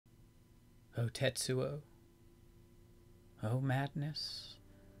O Tetsuo, O madness,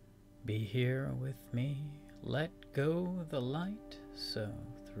 be here with me, let go the light, so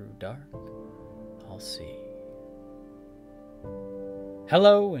through dark I'll see.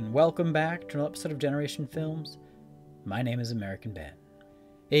 Hello and welcome back to an episode of Generation Films. My name is American Ben,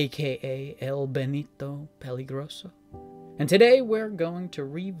 aka El Benito Peligroso, and today we're going to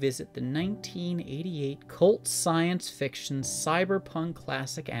revisit the 1988 cult science fiction cyberpunk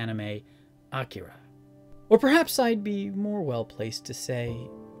classic anime Akira. Or perhaps I'd be more well-placed to say,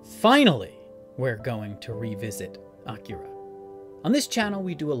 finally, we're going to revisit Akira. On this channel,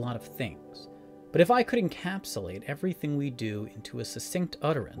 we do a lot of things, but if I could encapsulate everything we do into a succinct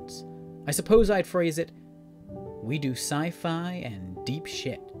utterance, I suppose I'd phrase it, we do sci-fi and deep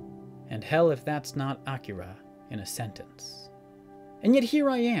shit, and hell if that's not Akira in a sentence. And yet here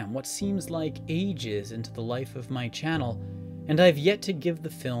I am, what seems like ages into the life of my channel, and I've yet to give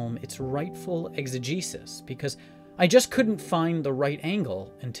the film its rightful exegesis, because I just couldn't find the right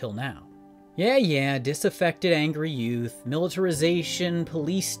angle until now. Yeah, disaffected angry youth, militarization,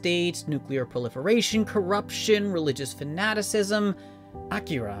 police states, nuclear proliferation, corruption, religious fanaticism.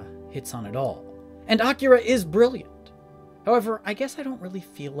 Akira hits on it all. And Akira is brilliant. However, I guess I don't really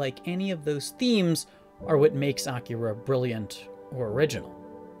feel like any of those themes are what makes Akira brilliant or original.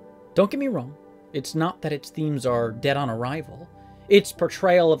 Don't get me wrong. It's not that its themes are dead on arrival. Its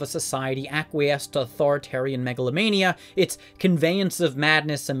portrayal of a society acquiesced to authoritarian megalomania, its conveyance of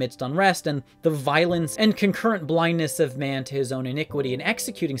madness amidst unrest, and the violence and concurrent blindness of man to his own iniquity in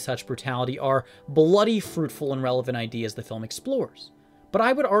executing such brutality are bloody, fruitful, and relevant ideas the film explores. But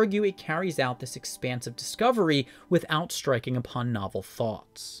I would argue it carries out this expansive discovery without striking upon novel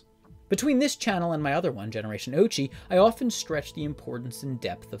thoughts. Between this channel and my other one, Generation Ochi, I often stretch the importance and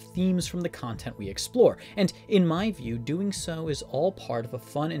depth of themes from the content we explore, and in my view, doing so is all part of a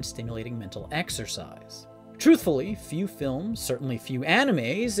fun and stimulating mental exercise. Truthfully, few films, certainly few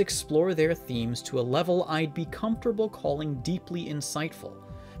animes, explore their themes to a level I'd be comfortable calling deeply insightful.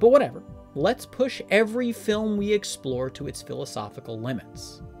 But whatever, let's push every film we explore to its philosophical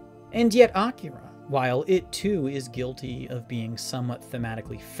limits. And yet Akira, while it too is guilty of being somewhat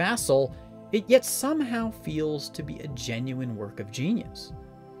thematically facile, it yet somehow feels to be a genuine work of genius.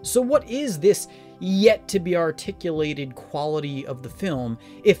 So what is this yet to be articulated quality of the film,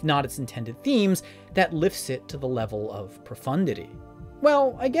 if not its intended themes, that lifts it to the level of profundity?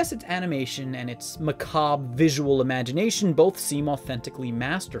 Well, I guess its animation and its macabre visual imagination both seem authentically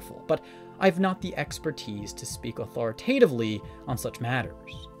masterful, but I've not the expertise to speak authoritatively on such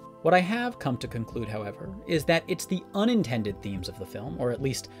matters. What I have come to conclude, however, is that it's the unintended themes of the film, or at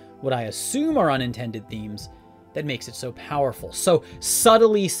least what I assume are unintended themes, that makes it so powerful, so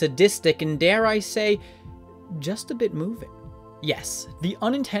subtly sadistic, and dare I say, just a bit moving. Yes, the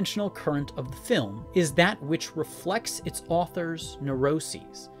unintentional current of the film is that which reflects its author's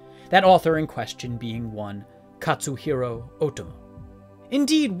neuroses, that author in question being one Katsuhiro Otomo.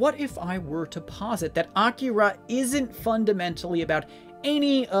 Indeed, what if I were to posit that Akira isn't fundamentally about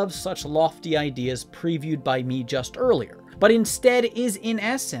any of such lofty ideas previewed by me just earlier, but instead is in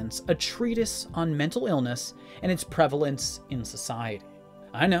essence a treatise on mental illness and its prevalence in society?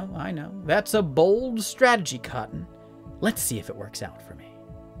 I know, that's a bold strategy, Cotton. Let's see if it works out for me.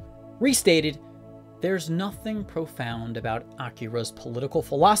 Restated, there's nothing profound about Akira's political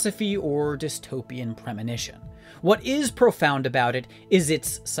philosophy or dystopian premonition. What is profound about it is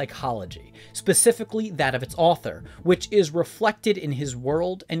its psychology, specifically that of its author, which is reflected in his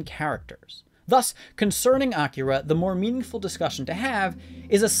world and characters. Thus, concerning Akira, the more meaningful discussion to have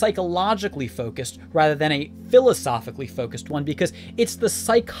is a psychologically focused rather than a philosophically focused one, because it's the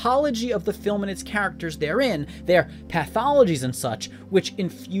psychology of the film and its characters therein, their pathologies and such, which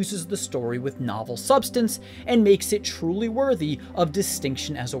infuses the story with novel substance and makes it truly worthy of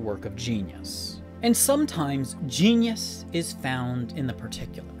distinction as a work of genius. And sometimes genius is found in the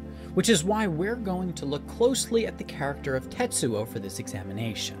particular, which is why we're going to look closely at the character of Tetsuo for this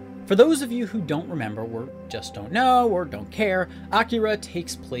examination. For those of you who don't remember, or just don't know, or don't care, Akira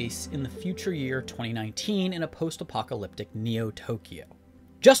takes place in the future year 2019 in a post-apocalyptic Neo-Tokyo.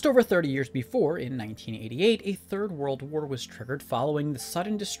 Just over 30 years before, in 1988, a Third World War was triggered following the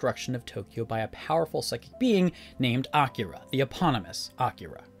sudden destruction of Tokyo by a powerful psychic being named Akira, the eponymous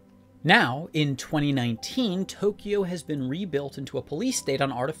Akira. Now, in 2019, Tokyo has been rebuilt into a police state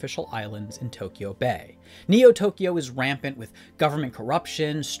on artificial islands in Tokyo Bay. Neo-Tokyo is rampant with government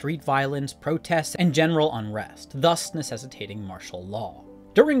corruption, street violence, protests, and general unrest, thus necessitating martial law.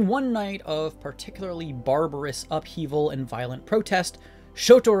 During one night of particularly barbarous upheaval and violent protest,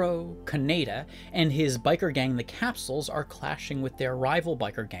 Shotaro Kaneda and his biker gang, the Capsules, are clashing with their rival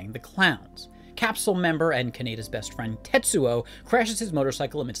biker gang, the Clowns. Capsule member and Kaneda's best friend Tetsuo crashes his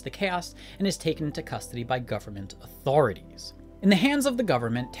motorcycle amidst the chaos and is taken into custody by government authorities. In the hands of the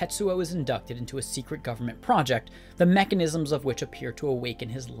government, Tetsuo is inducted into a secret government project, the mechanisms of which appear to awaken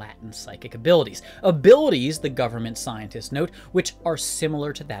his latent psychic abilities. Abilities, the government scientists note, which are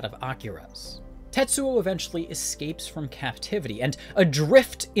similar to that of Akira's. Tetsuo eventually escapes from captivity, and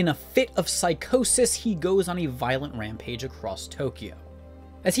adrift in a fit of psychosis, he goes on a violent rampage across Tokyo.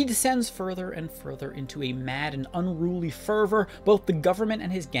 As he descends further and further into a mad and unruly fervor, both the government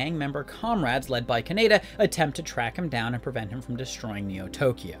and his gang member comrades, led by Kaneda, attempt to track him down and prevent him from destroying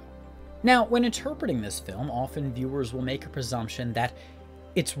Neo-Tokyo. Now, when interpreting this film, often viewers will make a presumption that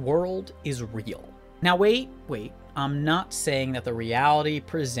its world is real. Now wait, I'm not saying that the reality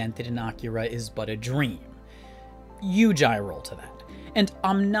presented in Akira is but a dream. Huge eye roll to that. And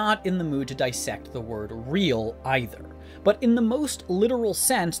I'm not in the mood to dissect the word real either. But in the most literal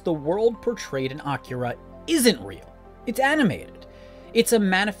sense, the world portrayed in Akira isn't real. It's animated. It's a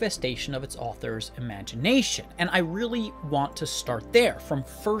manifestation of its author's imagination. And I really want to start there, from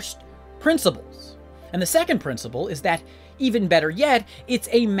first principles. And the second principle is that, even better yet, it's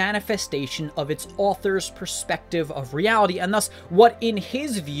a manifestation of its author's perspective of reality, and thus what, in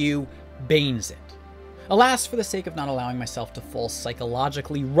his view, banes it. Alas, for the sake of not allowing myself to fall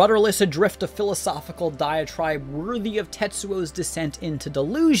psychologically rudderless adrift a philosophical diatribe worthy of Tetsuo's descent into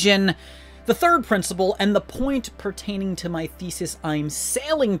delusion, the third principle, and the point pertaining to my thesis I'm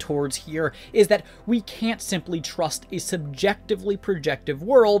sailing towards here, is that we can't simply trust a subjectively projective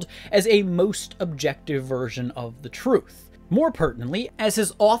world as a most objective version of the truth. More pertinently, as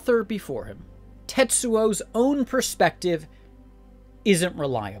his author before him, Tetsuo's own perspective isn't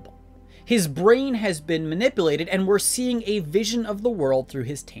reliable. His brain has been manipulated, and we're seeing a vision of the world through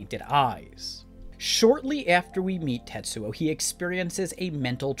his tainted eyes. Shortly after we meet Tetsuo, he experiences a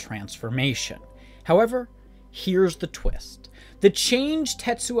mental transformation. However, here's the twist. The change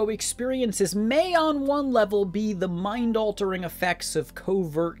Tetsuo experiences may on one level be the mind-altering effects of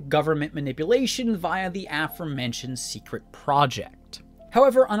covert government manipulation via the aforementioned secret project.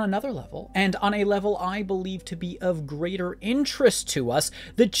 However, on another level, and on a level I believe to be of greater interest to us,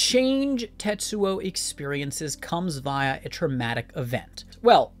 the change Tetsuo experiences comes via a traumatic event.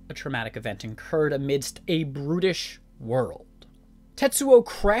 Well, a traumatic event incurred amidst a brutish world. Tetsuo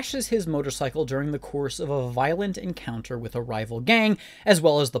crashes his motorcycle during the course of a violent encounter with a rival gang, as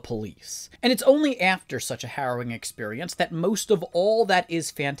well as the police. And it's only after such a harrowing experience that most of all that is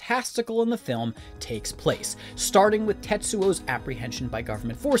fantastical in the film takes place, starting with Tetsuo's apprehension by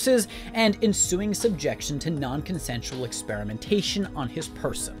government forces and ensuing subjection to non-consensual experimentation on his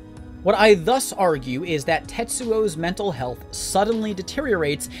person. What I thus argue is that Tetsuo's mental health suddenly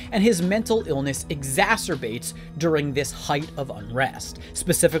deteriorates and his mental illness exacerbates during this height of unrest,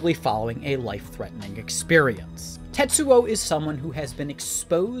 specifically following a life-threatening experience. Tetsuo is someone who has been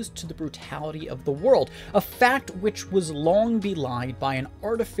exposed to the brutality of the world, a fact which was long belied by an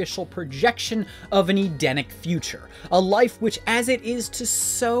artificial projection of an Edenic future, a life which, as it is to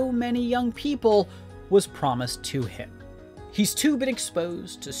so many young people, was promised to him. He's too been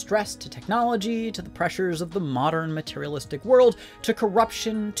exposed to stress, to technology, to the pressures of the modern materialistic world, to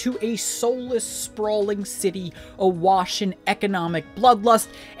corruption, to a soulless, sprawling city awash in economic bloodlust,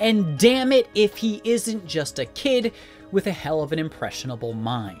 and damn it if he isn't just a kid with a hell of an impressionable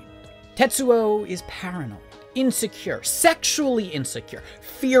mind. Tetsuo is paranoid, insecure, sexually insecure,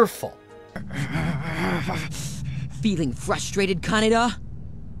 fearful. Feeling frustrated, Kaneda?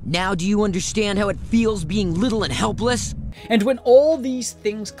 Now do you understand how it feels being little and helpless? And when all these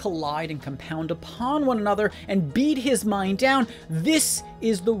things collide and compound upon one another and beat his mind down, this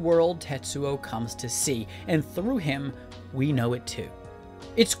is the world Tetsuo comes to see, and through him, we know it too.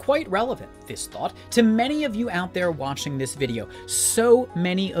 It's quite relevant, this thought, to many of you out there watching this video, so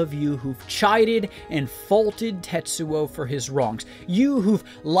many of you who've chided and faulted Tetsuo for his wrongs, you who've,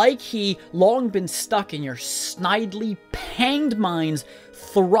 like he, long been stuck in your snidely panged minds,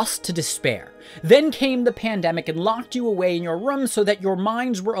 thrust to despair. Then came the pandemic and locked you away in your room so that your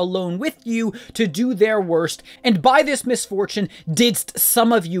minds were alone with you to do their worst, and by this misfortune didst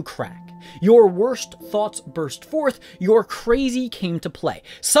some of you crack. Your worst thoughts burst forth, your crazy came to play.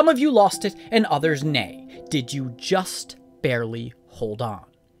 Some of you lost it, and others nay. Did you just barely hold on?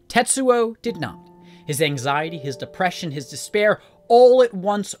 Tetsuo did not. His anxiety, his depression, his despair, all at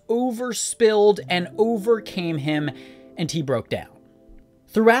once overspilled and overcame him, and he broke down.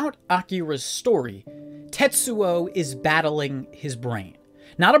 Throughout Akira's story, Tetsuo is battling his brain.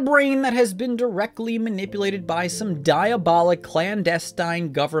 Not a brain that has been directly manipulated by some diabolic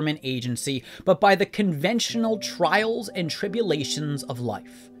clandestine government agency, but by the conventional trials and tribulations of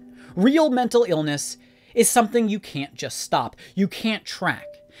life. Real mental illness is something you can't just stop, you can't track.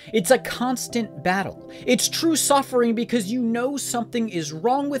 It's a constant battle. It's true suffering because you know something is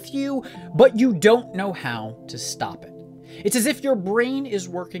wrong with you, but you don't know how to stop it. It's as if your brain is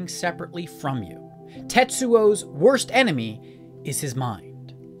working separately from you. Tetsuo's worst enemy is his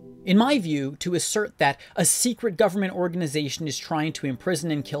mind. In my view, to assert that a secret government organization is trying to imprison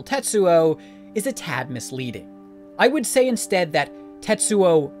and kill Tetsuo is a tad misleading. I would say instead that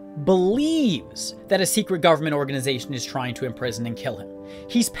Tetsuo believes that a secret government organization is trying to imprison and kill him.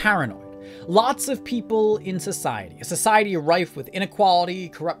 He's paranoid. Lots of people in society, a society rife with inequality,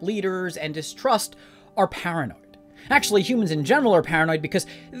 corrupt leaders, and distrust, are paranoid. Actually, humans in general are paranoid because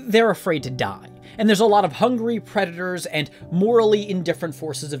they're afraid to die. And there's a lot of hungry predators and morally indifferent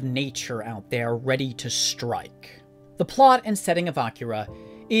forces of nature out there ready to strike. The plot and setting of Akira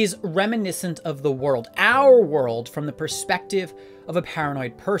is reminiscent of the world, our world, from the perspective of a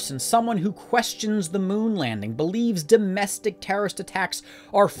paranoid person, someone who questions the moon landing, believes domestic terrorist attacks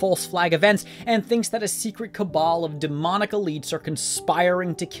are false flag events, and thinks that a secret cabal of demonic elites are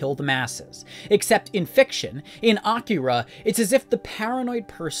conspiring to kill the masses. Except in fiction, in Akira, it's as if the paranoid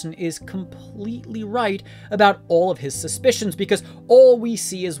person is completely right about all of his suspicions, because all we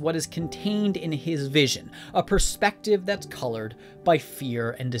see is what is contained in his vision, a perspective that's colored by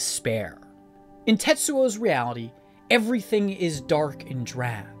fear and despair. In Tetsuo's reality, everything is dark and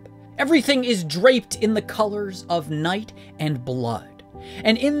drab. Everything is draped in the colors of night and blood.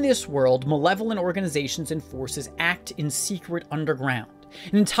 And in this world, malevolent organizations and forces act in secret underground.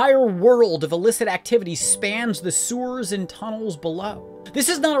 An entire world of illicit activity spans the sewers and tunnels below. This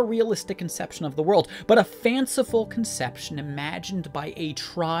is not a realistic conception of the world, but a fanciful conception imagined by a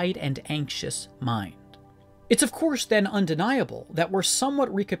tried and anxious mind. It's of course then undeniable that we're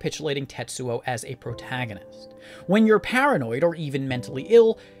somewhat recapitulating Tetsuo as a protagonist. When you're paranoid or even mentally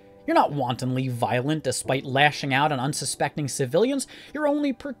ill, you're not wantonly violent despite lashing out on unsuspecting civilians. You're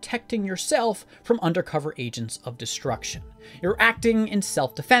only protecting yourself from undercover agents of destruction. You're acting in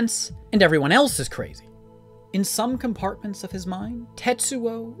self-defense, and everyone else is crazy. In some compartments of his mind,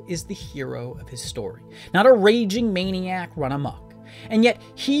 Tetsuo is the hero of his story, not a raging maniac run amok. And yet,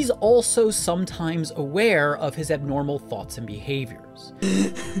 he's also sometimes aware of his abnormal thoughts and behaviors.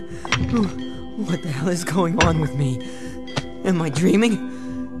 What the hell is going on with me? Am I dreaming?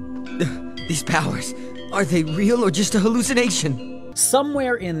 These powers, are they real or just a hallucination?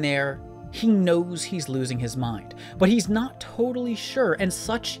 Somewhere in there, he knows he's losing his mind, but he's not totally sure, and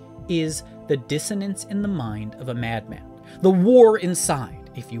such is the dissonance in the mind of a madman. The war inside,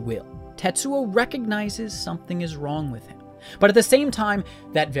 if you will. Tetsuo recognizes something is wrong with him. But at the same time,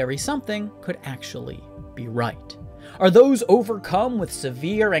 that very something could actually be right. Are those overcome with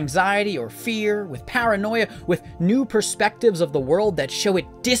severe anxiety or fear, with paranoia, with new perspectives of the world that show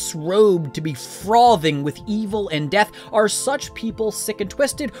it disrobed to be frothing with evil and death? Are such people sick and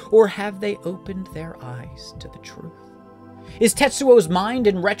twisted, or have they opened their eyes to the truth? Is Tetsuo's mind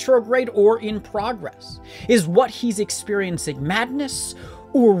in retrograde or in progress? Is what he's experiencing madness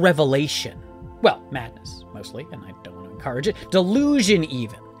or revelation? Well, madness, mostly, and I don't want to encourage it. Delusion,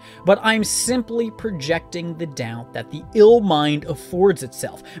 even. But I'm simply projecting the doubt that the ill mind affords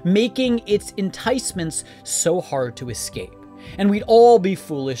itself, making its enticements so hard to escape. And we'd all be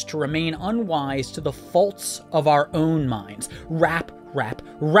foolish to remain unwise to the faults of our own minds,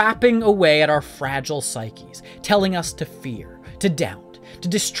 rapping away at our fragile psyches, telling us to fear, to doubt, to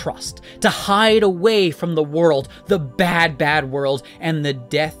distrust, to hide away from the world, the bad world, and the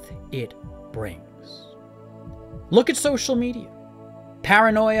death it brings. Look at social media.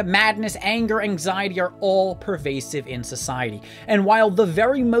 Paranoia, madness, anger, anxiety are all pervasive in society. And while the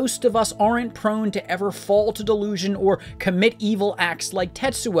very most of us aren't prone to ever fall to delusion or commit evil acts like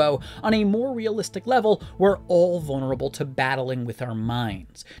Tetsuo, on a more realistic level, we're all vulnerable to battling with our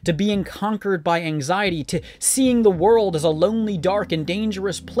minds, to being conquered by anxiety, to seeing the world as a lonely, dark, and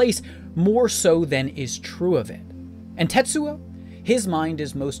dangerous place, more so than is true of it. And Tetsuo? His mind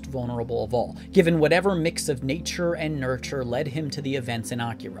is most vulnerable of all, given whatever mix of nature and nurture led him to the events in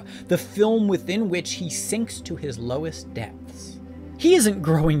Akira, the film within which he sinks to his lowest depths. He isn't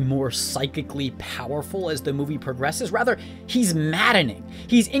growing more psychically powerful as the movie progresses, rather, he's maddening.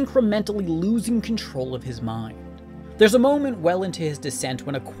 He's incrementally losing control of his mind. There's a moment well into his descent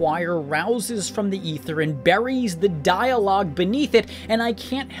when a choir rouses from the ether and buries the dialogue beneath it, and I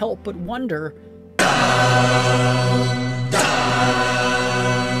can't help but wonder,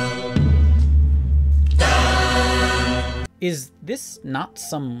 Is this not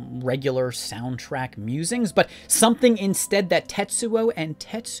some regular soundtrack musings, but something instead that Tetsuo and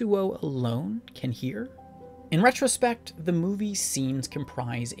Tetsuo alone can hear? In retrospect, the movie's scenes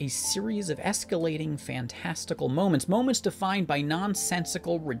comprise a series of escalating fantastical moments defined by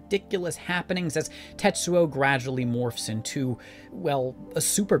nonsensical, ridiculous happenings as Tetsuo gradually morphs into, well, a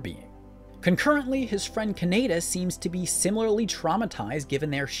super being. Concurrently, his friend Kaneda seems to be similarly traumatized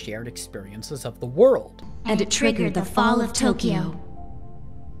given their shared experiences of the world. And it triggered the fall of Tokyo.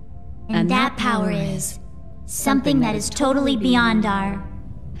 And that power is something that is totally beyond our...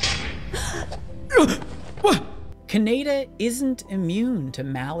 Kaneda isn't immune to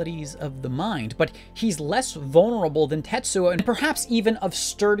maladies of the mind, but he's less vulnerable than Tetsuo and perhaps even of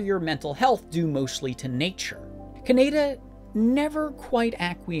sturdier mental health due mostly to nature. Kaneda never quite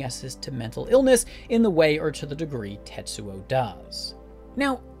acquiesces to mental illness in the way or to the degree Tetsuo does.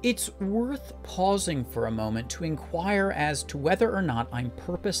 Now, it's worth pausing for a moment to inquire as to whether or not I'm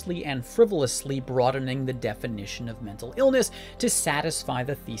purposely and frivolously broadening the definition of mental illness to satisfy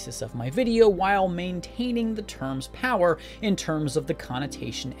the thesis of my video while maintaining the term's power in terms of the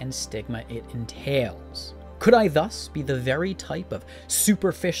connotation and stigma it entails. Could I thus be the very type of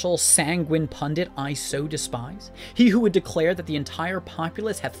superficial, sanguine pundit I so despise? He who would declare that the entire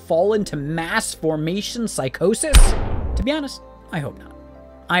populace hath fallen to mass formation psychosis? To be honest, I hope not.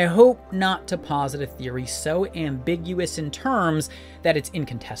 I hope not to posit a theory so ambiguous in terms that it's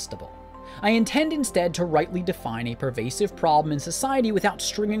incontestable. I intend instead to rightly define a pervasive problem in society without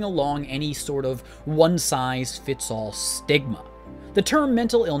stringing along any sort of one-size-fits-all stigma. The term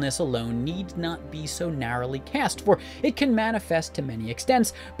mental illness alone need not be so narrowly cast, for it can manifest to many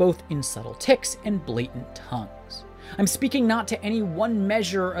extents, both in subtle tics and blatant tongues. I'm speaking not to any one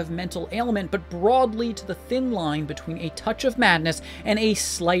measure of mental ailment, but broadly to the thin line between a touch of madness and a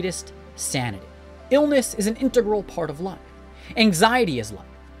slightest sanity. Illness is an integral part of life. Anxiety is life.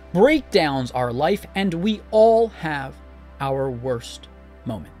 Breakdowns are life, and we all have our worst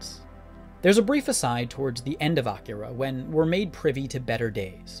moments. There's a brief aside towards the end of Akira when we're made privy to better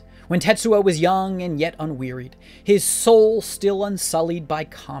days. When Tetsuo was young and yet unwearied, his soul still unsullied by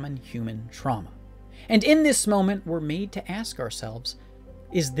common human trauma. And in this moment, we're made to ask ourselves,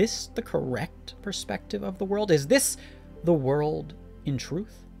 is this the correct perspective of the world? Is this the world in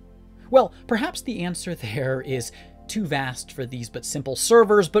truth? Well, perhaps the answer there is too vast for these but simple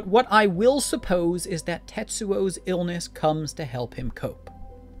servers, but what I will suppose is that Tetsuo's illness comes to help him cope.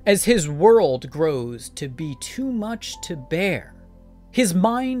 As his world grows to be too much to bear, his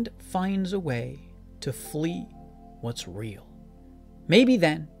mind finds a way to flee what's real. Maybe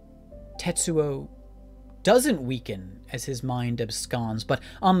then, Tetsuo doesn't weaken as his mind absconds, but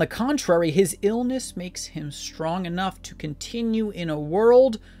on the contrary, his illness makes him strong enough to continue in a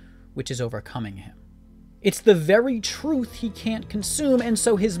world which is overcoming him. It's the very truth he can't consume, and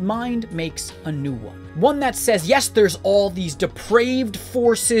so his mind makes a new one. One that says, yes, there's all these depraved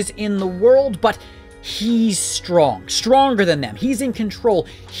forces in the world, but he's strong, stronger than them. He's in control.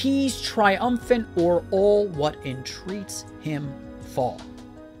 He's triumphant, or all what entreats him fall.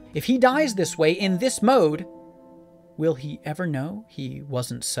 If he dies this way, in this mode, will he ever know he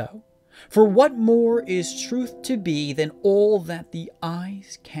wasn't so? For what more is truth to be than all that the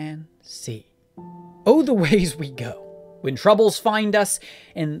eyes can see? Oh, the ways we go, when troubles find us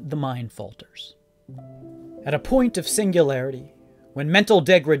and the mind falters. At a point of singularity, when mental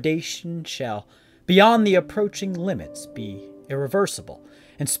degradation shall, beyond the approaching limits, be irreversible,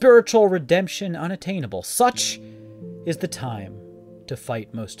 and spiritual redemption unattainable, such is the time to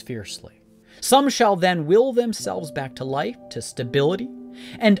fight most fiercely. Some shall then will themselves back to life, to stability,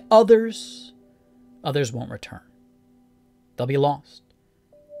 and others won't return. They'll be lost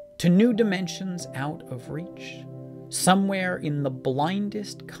to new dimensions out of reach, somewhere in the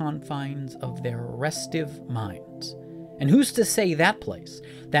blindest confines of their restive minds. And who's to say that place,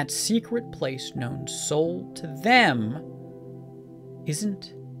 that secret place known sole to them,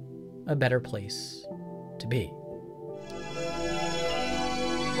 isn't a better place to be?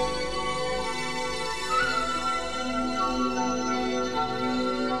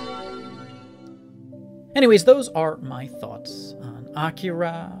 Anyways, those are my thoughts on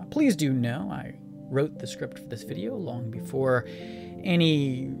Akira. Please do know I wrote the script for this video long before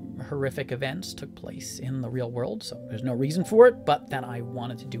any horrific events took place in the real world, so there's no reason for it, but that I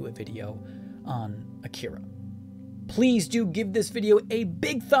wanted to do a video on Akira. Please do give this video a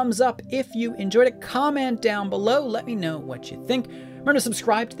big thumbs up if you enjoyed it. Comment down below, let me know what you think. Remember to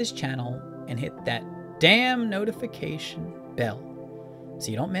subscribe to this channel and hit that damn notification bell so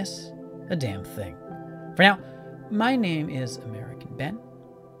you don't miss a damn thing. For now, my name is American Ben.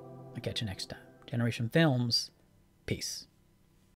 I'll catch you next time. Generation Films, peace.